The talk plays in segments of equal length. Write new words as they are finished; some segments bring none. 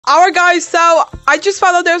Alright guys, so I just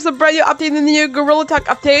found out there's a brand new update in the new Gorilla Tag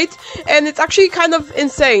update, and it's actually kind of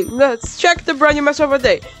insane. Let's check the brand new message of the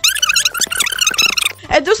day.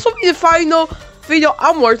 And this will be the final video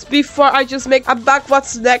onwards before I just make a back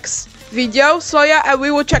what's next video. So yeah, and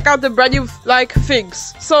we will check out the brand new like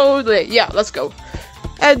things. So yeah, let's go.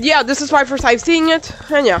 And yeah, this is my first time seeing it,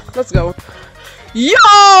 and yeah, let's go. Yo,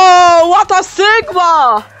 what a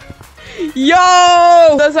Sigma!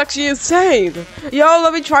 Yo, that's actually insane. Yo,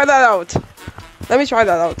 let me try that out.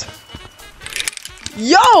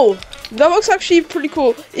 Yo, that looks actually pretty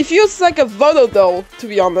cool. It feels like a photo though, to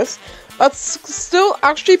be honest. But still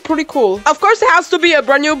actually pretty cool. Of course, it has to be a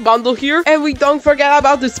brand new bundle here. And we don't forget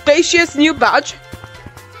about the spacious new badge.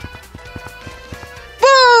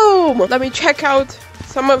 Boom! Let me check out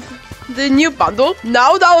some of the new bundle.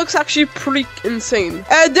 Now that looks actually pretty insane.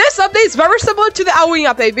 And this update is very similar to the Halloween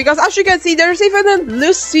update, because as you can see, there's even a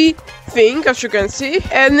Lucy thing, as you can see,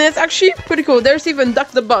 and it's actually pretty cool. There's even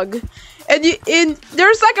Duck the Bug, and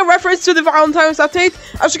there's like a reference to the Valentine's update.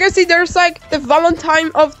 As you can see, there's like the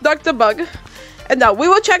Valentine of Duck the Bug. And now we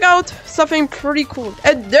will check out something pretty cool.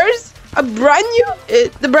 And there's a brand new,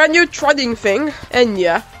 the brand new threading thing. And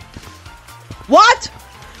yeah, what?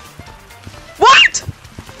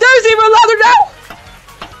 There's even louder now!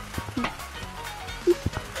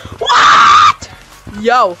 What?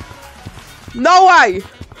 Yo. No way!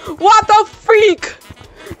 What the freak?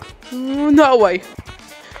 No way.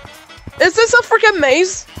 Is this a freaking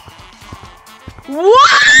maze?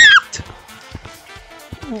 What?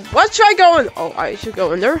 What should I go in? Oh, I should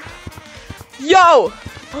go in there. Yo!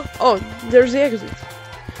 Oh, there's the exit.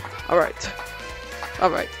 Alright.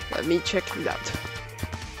 Alright, let me check it out.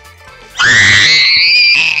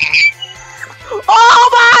 Oh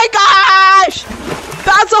my gosh!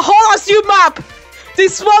 That's a whole ass new map! The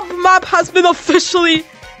swamp map has been officially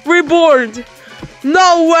reborn.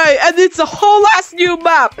 No way! And it's a whole ass new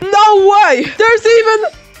map! No way! There's even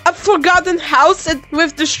a forgotten house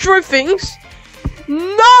with destroyed things. No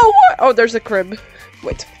way! Oh, there's a crib.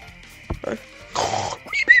 Wait.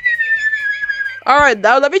 Alright,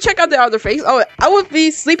 now let me check out the other things. Oh, I will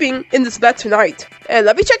be sleeping in this bed tonight. And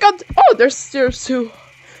let me check out. Oh, there's two.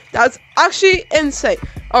 That's actually insane.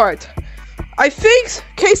 Alright. I think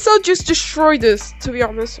Queso just destroyed this, to be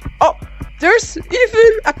honest. Oh, there's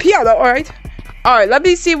even a piano, alright. Alright, let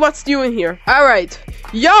me see what's new in here. Alright.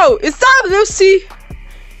 Yo, is that Lucy?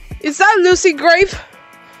 Is that Lucy Grave?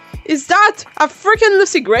 Is that a freaking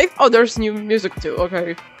Lucy Grave? Oh, there's new music too,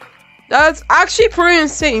 okay. That's actually pretty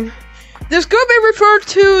insane. This could be referred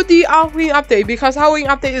to the Halloween update, because Halloween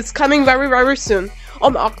update is coming very, very soon.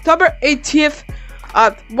 On October 18th.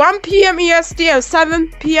 At 1 PM EST and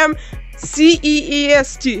 7 PM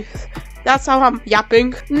CEEST. That's how I'm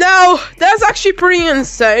yapping. No, that's actually pretty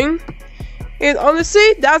insane. And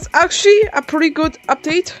honestly, that's actually a pretty good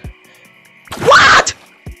update. What?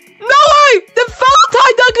 No way! The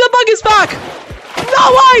Valentine Duck the Bug is back!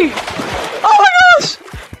 No way! Oh my gosh!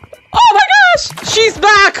 Oh my gosh! She's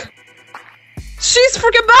back! She's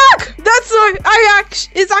freaking back! That's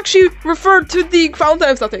it's actually referred to the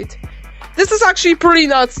Valentine's update. This is actually pretty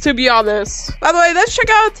nuts, to be honest. By the way, let's check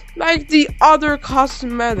out, like, the other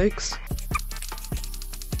cosmetics.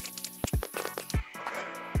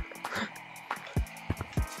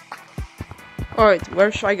 Alright, where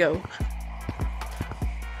should I go?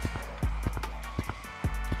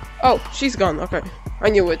 Oh, she's gone, okay. I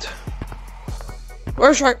knew it.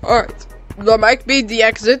 Where should I? Alright. That might be the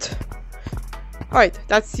exit. Alright,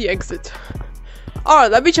 that's the exit.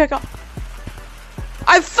 Alright, let me check out.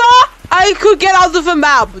 I thought I could get out of the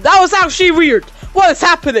map. That was actually weird. What is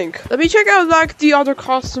happening? Let me check out like the other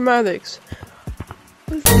cosmetics.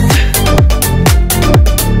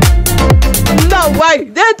 No way.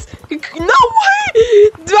 That's no way.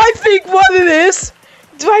 Do I think what it is?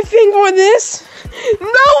 No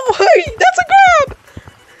way. That's a grab.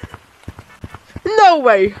 No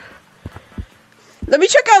way. Let me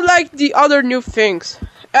check out like the other new things.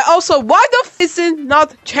 And also, why the f is it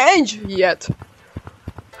not changed yet?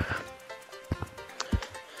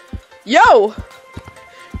 Yo,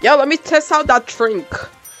 let me test out that drink.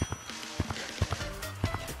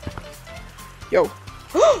 Yo,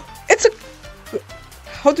 it's a.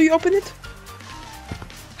 How do you open it?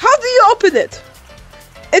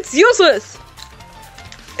 It's useless.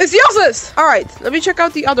 All right, let me check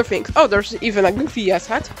out the other things. Oh, there's even a goofy ass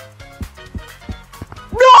hat.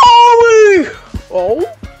 No! Oh,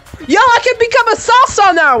 yo, I can become a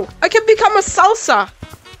salsa now.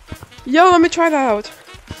 Yo, let me try that out.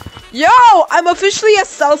 Yo, I'm officially a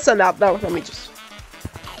salsa now. No, let me just.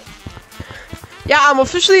 Yeah, I'm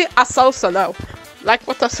officially a salsa now. Like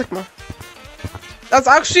what the Sigma. That's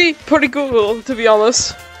actually pretty cool, to be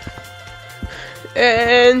honest.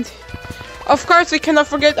 And of course, we cannot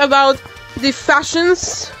forget about the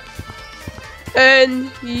fashions. And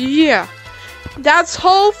yeah, that's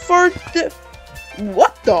all for the.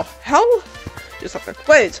 What the hell? Just a second.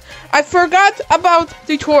 Wait, I forgot about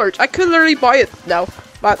the torch. I could literally buy it now,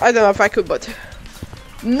 but I don't know if I could. But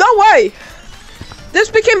no way! This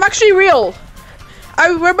became actually real. I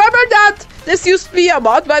remember that this used to be a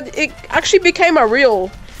mod, but it actually became a real.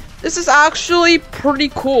 This is actually pretty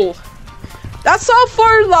cool. That's all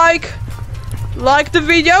for like the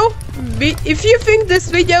video. If you think this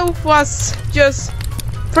video was just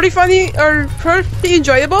pretty funny or pretty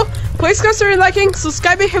enjoyable, please consider liking,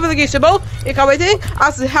 subscribing, hit the notification bell, and commenting,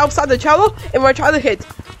 as it helps out the channel, and we're trying to hit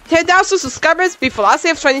 10,000 subscribers before last day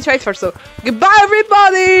of 2024. So goodbye,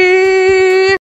 everybody.